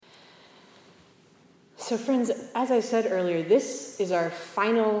So friends, as I said earlier, this is our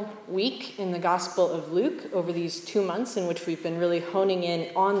final week in the Gospel of Luke over these 2 months in which we've been really honing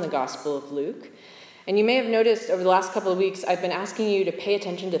in on the Gospel of Luke. And you may have noticed over the last couple of weeks, I've been asking you to pay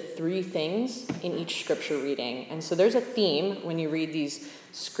attention to 3 things in each scripture reading. And so there's a theme when you read these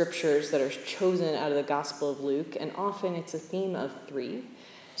scriptures that are chosen out of the Gospel of Luke, and often it's a theme of 3.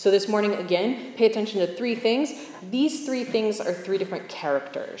 So this morning, again, pay attention to 3 things. These 3 things are 3 different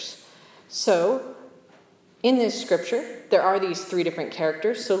characters. So in this scripture, there are these 3 different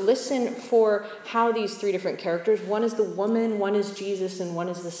characters. So listen for how these 3 different characters, one is the woman, one is Jesus, and one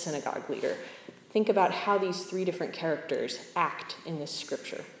is the synagogue leader. Think about how these 3 different characters act in this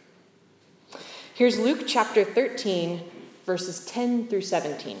scripture. Here's Luke chapter 13, verses 10 through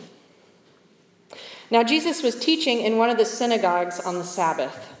 17. Now Jesus was teaching in one of the synagogues on the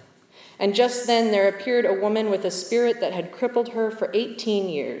Sabbath. And just then there appeared a woman with a spirit that had crippled her for 18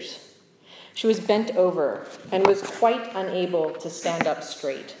 years. She was bent over and was quite unable to stand up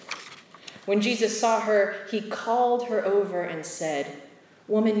straight. When Jesus saw her, he called her over and said,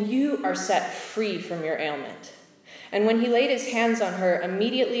 "Woman, you are set free from your ailment." And when he laid his hands on her,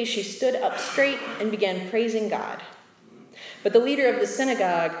 immediately she stood up straight and began praising God. But the leader of the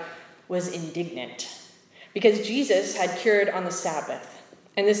synagogue was indignant because Jesus had cured on the Sabbath.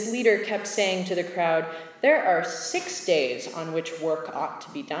 And this leader kept saying to the crowd, "There are 6 days on which work ought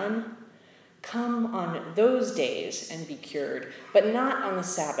to be done. Come on those days and be cured, but not on the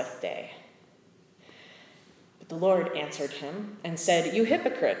Sabbath day." But the Lord answered him and said, "You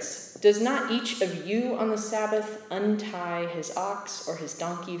hypocrites, does not each of you on the Sabbath untie his ox or his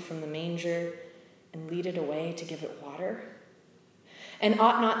donkey from the manger and lead it away to give it water? And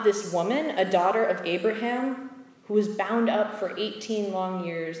ought not this woman, a daughter of Abraham, who was bound up for 18 long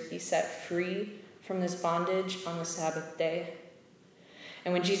years, be set free from this bondage on the Sabbath day?"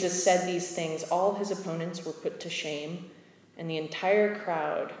 And when Jesus said these things, all his opponents were put to shame, and the entire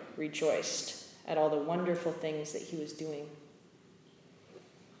crowd rejoiced at all the wonderful things that he was doing.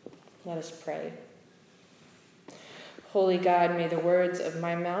 Let us pray. Holy God, may the words of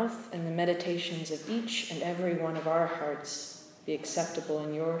my mouth and the meditations of each and every one of our hearts be acceptable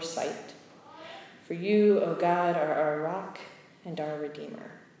in your sight. For you, O God, are our rock and our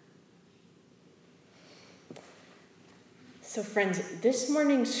Redeemer. So friends, this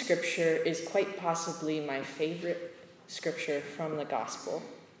morning's scripture is quite possibly my favorite scripture from the gospel.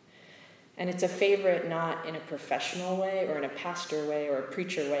 And it's a favorite not in a professional way or in a pastor way or a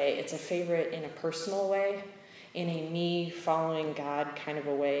preacher way. It's a favorite in a personal way, in a me following God kind of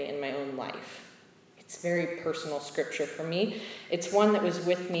a way in my own life. It's very personal scripture for me. It's one that was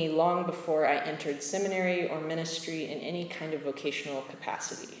with me long before I entered seminary or ministry in any kind of vocational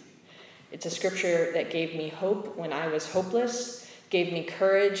capacity. It's a scripture that gave me hope when I was hopeless, gave me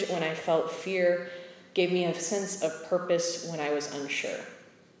courage when I felt fear, gave me a sense of purpose when I was unsure.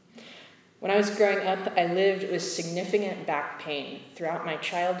 When I was growing up, I lived with significant back pain throughout my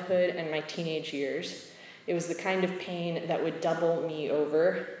childhood and my teenage years. It was the kind of pain that would double me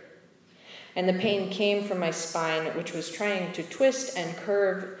over. And the pain came from my spine, which was trying to twist and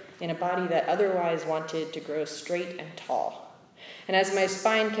curve in a body that otherwise wanted to grow straight and tall. And as my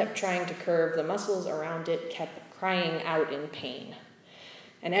spine kept trying to curve, the muscles around it kept crying out in pain.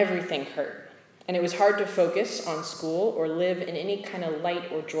 And everything hurt. And it was hard to focus on school or live in any kind of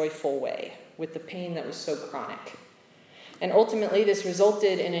light or joyful way with the pain that was so chronic. And ultimately, this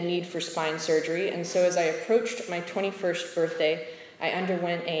resulted in a need for spine surgery. And so as I approached my 21st birthday, I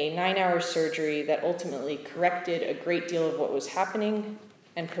underwent a 9-hour surgery that ultimately corrected a great deal of what was happening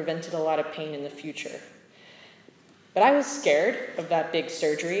and prevented a lot of pain in the future. But I was scared of that big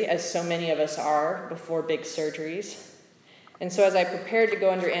surgery, as so many of us are before big surgeries. And so as I prepared to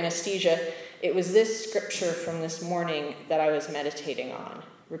go under anesthesia, it was this scripture from this morning that I was meditating on,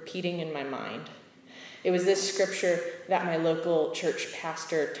 repeating in my mind. It was this scripture that my local church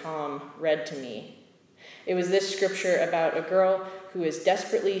pastor, Tom, read to me. It was this scripture about a girl who is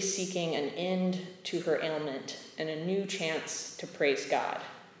desperately seeking an end to her ailment and a new chance to praise God.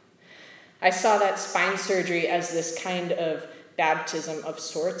 I saw that spine surgery as this kind of baptism of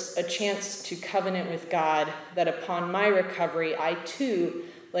sorts, a chance to covenant with God that upon my recovery, I too,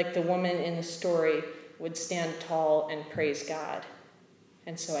 like the woman in the story, would stand tall and praise God.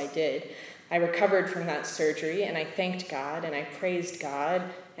 And so I did. I recovered from that surgery, and I thanked God, and I praised God,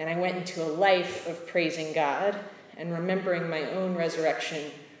 and I went into a life of praising God and remembering my own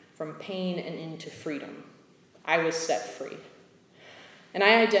resurrection from pain and into freedom. I was set free. And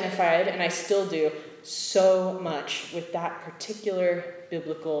I identified, and I still do, so much with that particular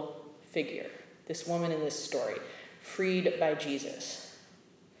biblical figure, this woman in this story, freed by Jesus.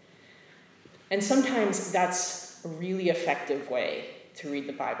 And sometimes that's a really effective way to read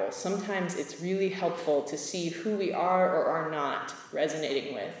the Bible. Sometimes it's really helpful to see who we are or are not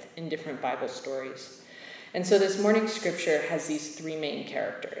resonating with in different Bible stories. And so this morning's scripture has these three main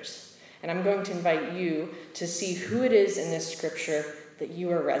characters. And I'm going to invite you to see who it is in this scripture that you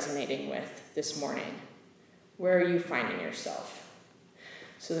are resonating with this morning. Where are you finding yourself?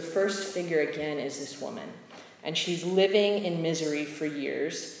 So the first figure again is this woman. And she's living in misery for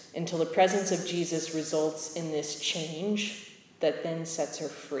years until the presence of Jesus results in this change that then sets her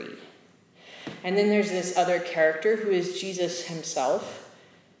free. And then there's this other character who is Jesus himself,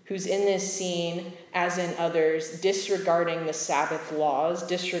 who's in this scene, as in others, disregarding the Sabbath laws,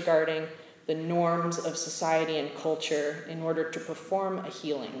 disregarding the norms of society and culture in order to perform a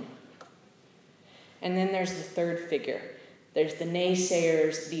healing. And then there's the third figure. There's the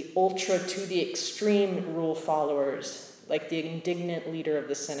naysayers, the ultra to the extreme rule followers, like the indignant leader of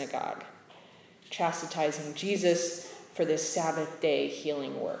the synagogue, chastising Jesus for this Sabbath day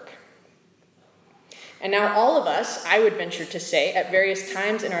healing work. And now all of us, I would venture to say, at various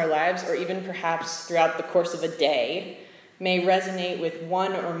times in our lives, or even perhaps throughout the course of a day, may resonate with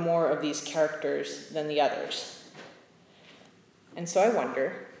one or more of these characters than the others. And so I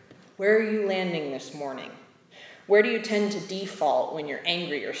wonder, where are you landing this morning? Where do you tend to default when you're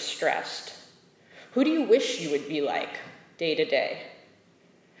angry or stressed? Who do you wish you would be like day to day?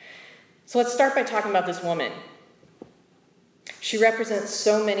 So let's start by talking about this woman. She represents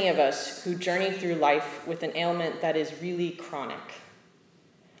so many of us who journey through life with an ailment that is really chronic,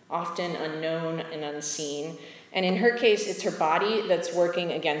 often unknown and unseen. And in her case, it's her body that's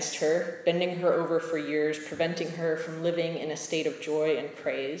working against her, bending her over for years, preventing her from living in a state of joy and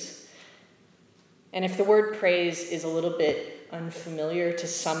praise. And if the word praise is a little bit unfamiliar to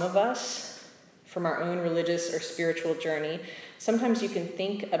some of us from our own religious or spiritual journey, sometimes you can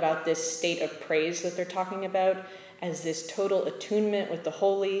think about this state of praise that they're talking about as this total attunement with the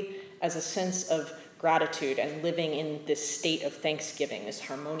holy, as a sense of gratitude and living in this state of thanksgiving, this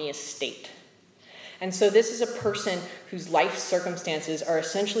harmonious state. And so this is a person whose life circumstances are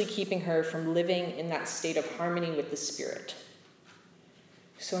essentially keeping her from living in that state of harmony with the Spirit.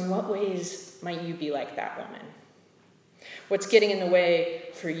 So in what ways might you be like that woman? What's getting in the way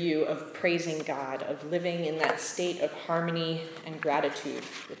for you of praising God, of living in that state of harmony and gratitude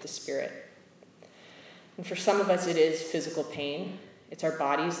with the Spirit? And for some of us, it is physical pain. It's our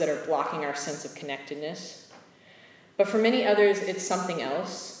bodies that are blocking our sense of connectedness. But for many others, it's something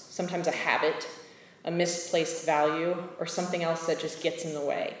else, sometimes a habit, a misplaced value, or something else that just gets in the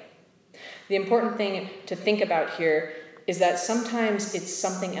way. The important thing to think about here is that sometimes it's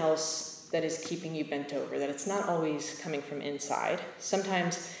something else that is keeping you bent over, that it's not always coming from inside.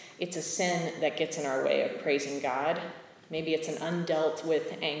 Sometimes it's a sin that gets in our way of praising God. Maybe it's an undealt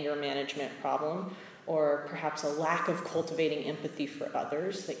with anger management problem, or perhaps a lack of cultivating empathy for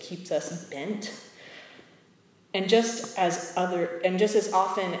others that keeps us bent. And just as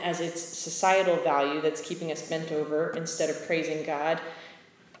often as it's societal value that's keeping us bent over instead of praising God,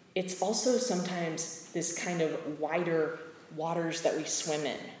 it's also sometimes this kind of wider waters that we swim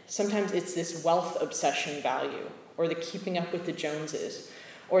in. Sometimes it's this wealth obsession value, or the keeping up with the Joneses,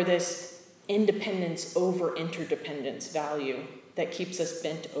 or this independence over interdependence value that keeps us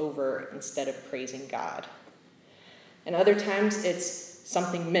bent over instead of praising God. And other times it's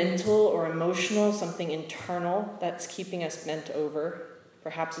something mental or emotional, something internal that's keeping us bent over.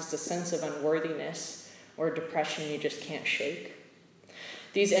 Perhaps it's a sense of unworthiness or depression you just can't shake.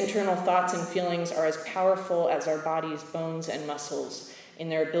 These internal thoughts and feelings are as powerful as our body's bones and muscles in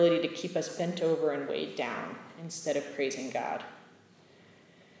their ability to keep us bent over and weighed down instead of praising God.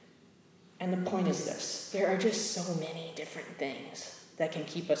 And the point is this: there are just so many different things that can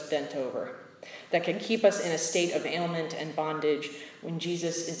keep us bent over, that can keep us in a state of ailment and bondage when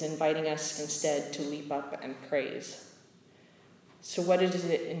Jesus is inviting us instead to leap up and praise. So what is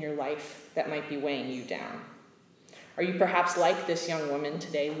it in your life that might be weighing you down? Are you perhaps like this young woman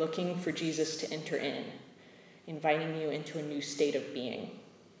today, looking for Jesus to enter in, inviting you into a new state of being?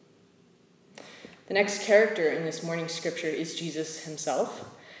 The next character in this morning's scripture is Jesus himself.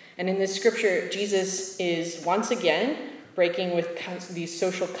 And in this scripture, Jesus is once again breaking with these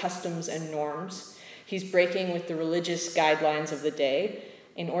social customs and norms. He's breaking with the religious guidelines of the day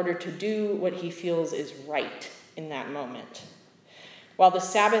in order to do what he feels is right in that moment. While the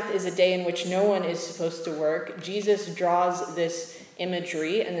Sabbath is a day in which no one is supposed to work, Jesus draws this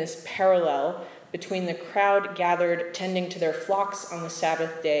imagery and this parallel between the crowd gathered tending to their flocks on the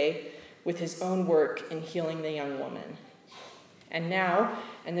Sabbath day with his own work in healing the young woman. And now,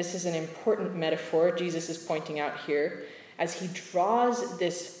 and this is an important metaphor Jesus is pointing out here, as he draws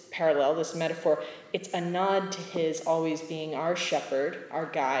this parallel, this metaphor, it's a nod to his always being our shepherd, our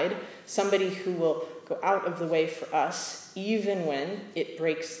guide, somebody who will go out of the way for us, even when it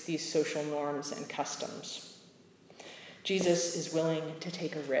breaks these social norms and customs. Jesus is willing to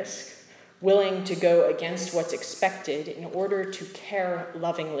take a risk, willing to go against what's expected in order to care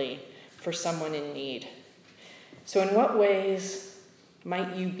lovingly for someone in need. So in what ways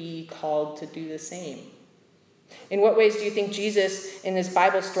might you be called to do the same? In what ways do you think Jesus, in this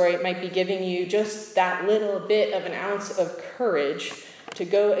Bible story, might be giving you just that little bit of an ounce of courage to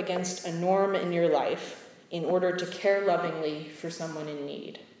go against a norm in your life in order to care lovingly for someone in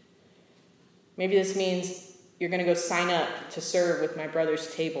need? Maybe this means you're going to go sign up to serve with my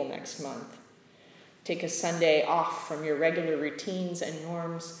brother's table next month. Take a Sunday off from your regular routines and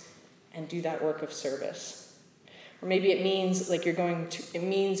norms and do that work of service. Or maybe it means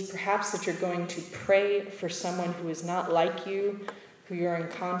perhaps that you're going to pray for someone who is not like you, who you're in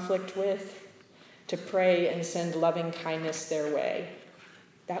conflict with, to pray and send loving kindness their way.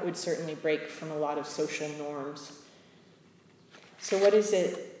 That would certainly break from a lot of social norms. So what is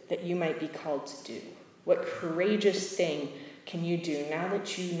it that you might be called to do? What courageous thing can you do now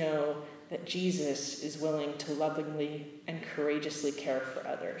that you know that Jesus is willing to lovingly and courageously care for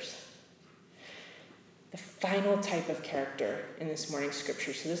others? The final type of character in this morning's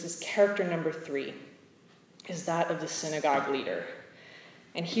scripture, so this is character number 3, is that of the synagogue leader.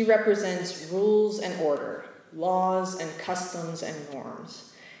 And he represents rules and order, laws and customs and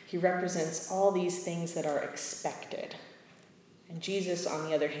norms. He represents all these things that are expected. And Jesus, on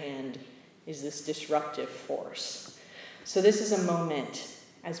the other hand, is this disruptive force. So this is a moment,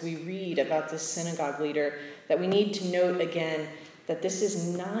 as we read about this synagogue leader, that we need to note again that this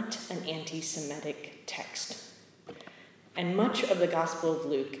is not an anti-Semitic text. And much of the Gospel of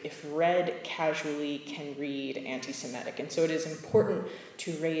Luke, if read casually, can read anti-Semitic. And so it is important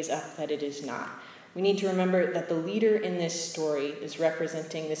to raise up that it is not. We need to remember that the leader in this story is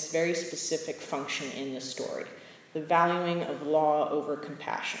representing this very specific function in the story, the valuing of law over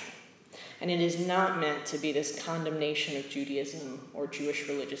compassion. And it is not meant to be this condemnation of Judaism or Jewish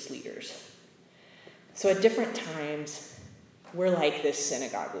religious leaders. So at different times, we're like this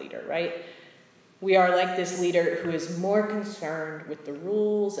synagogue leader, right? We are like this leader who is more concerned with the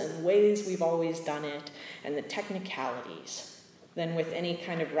rules and ways we've always done it and the technicalities than with any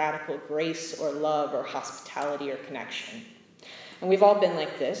kind of radical grace or love or hospitality or connection. And we've all been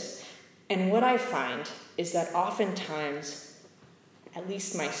like this. And what I find is that oftentimes, at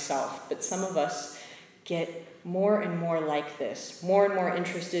least myself, but some of us get more and more like this, more and more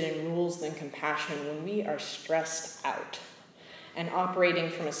interested in rules than compassion when we are stressed out and operating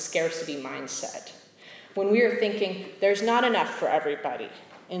from a scarcity mindset. When we are thinking, there's not enough for everybody,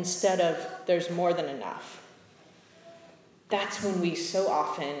 instead of there's more than enough. That's when we so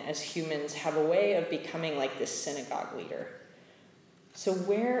often, as humans, have a way of becoming like this synagogue leader. So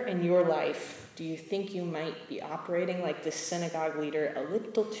where in your life do you think you might be operating like this synagogue leader a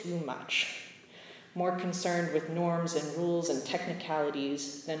little too much? More concerned with norms and rules and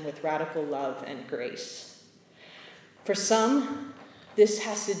technicalities than with radical love and grace. For some, this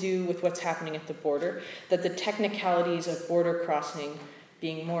has to do with what's happening at the border, that the technicalities of border crossing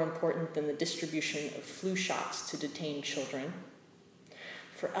being more important than the distribution of flu shots to detained children.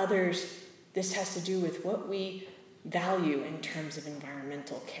 For others, this has to do with what we value in terms of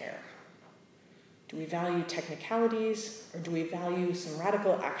environmental care. Do we value technicalities, or do we value some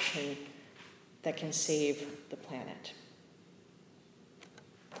radical action that can save the planet?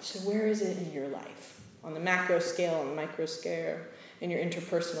 So where is it in your life? On the macro scale, on the micro scale, in your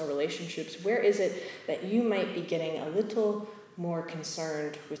interpersonal relationships, where is it that you might be getting a little more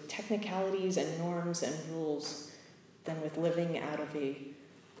concerned with technicalities and norms and rules than with living out of a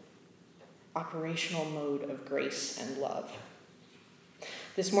operational mode of grace and love?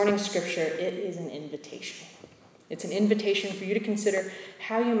 This morning's scripture, it is an invitation. It's an invitation for you to consider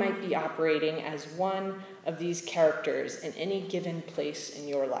how you might be operating as one of these characters in any given place in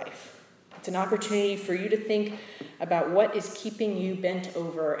your life. It's an opportunity for you to think about what is keeping you bent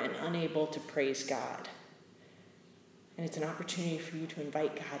over and unable to praise God. And it's an opportunity for you to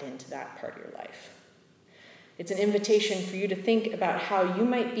invite God into that part of your life. It's an invitation for you to think about how you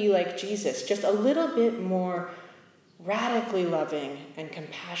might be like Jesus, just a little bit more radically loving and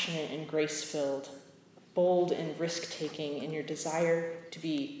compassionate and grace-filled, bold and risk-taking in your desire to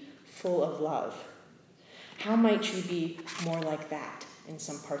be full of love. How might you be more like that in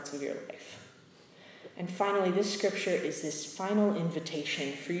some parts of your life? And finally, this scripture is this final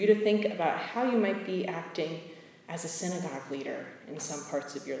invitation for you to think about how you might be acting as a synagogue leader in some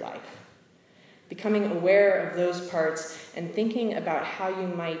parts of your life. becoming aware of those parts and thinking about how you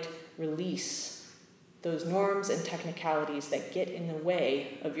might release those norms and technicalities that get in the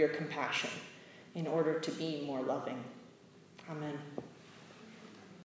way of your compassion in order to be more loving. Amen.